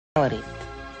reality.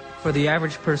 For the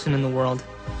average person in the world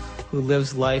who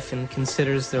lives life and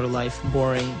considers their life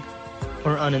boring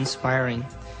or uninspiring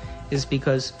is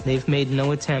because they've made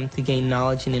no attempt to gain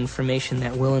knowledge and information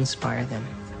that will inspire them.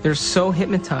 They're so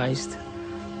hypnotized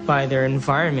by their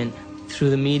environment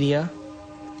through the media,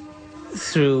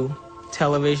 through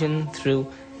television, through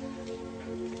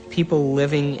people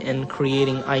living and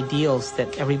creating ideals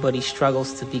that everybody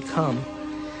struggles to become,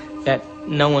 that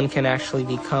no one can actually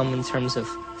become in terms of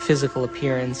physical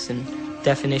appearance and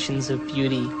definitions of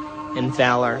beauty and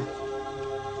valor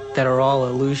that are all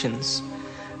illusions,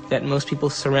 that most people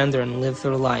surrender and live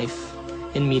their life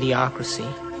in mediocrity.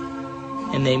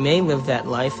 And they may live that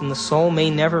life, and the soul may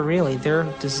never really, their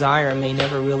desire may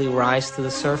never really rise to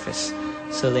the surface,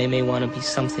 so they may want to be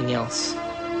something else.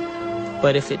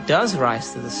 But if it does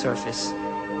rise to the surface,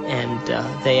 and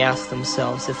they ask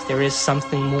themselves if there is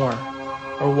something more,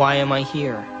 or why am I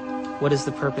here? What is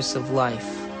the purpose of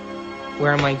life?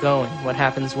 Where am I going? What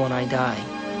happens when I die?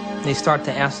 They start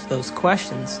to ask those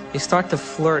questions. They start to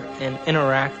flirt and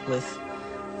interact with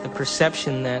the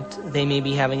perception that they may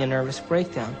be having a nervous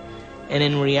breakdown. And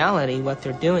in reality, what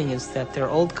they're doing is that their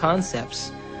old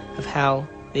concepts of how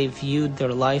they viewed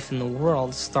their life in the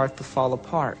world start to fall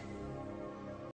apart.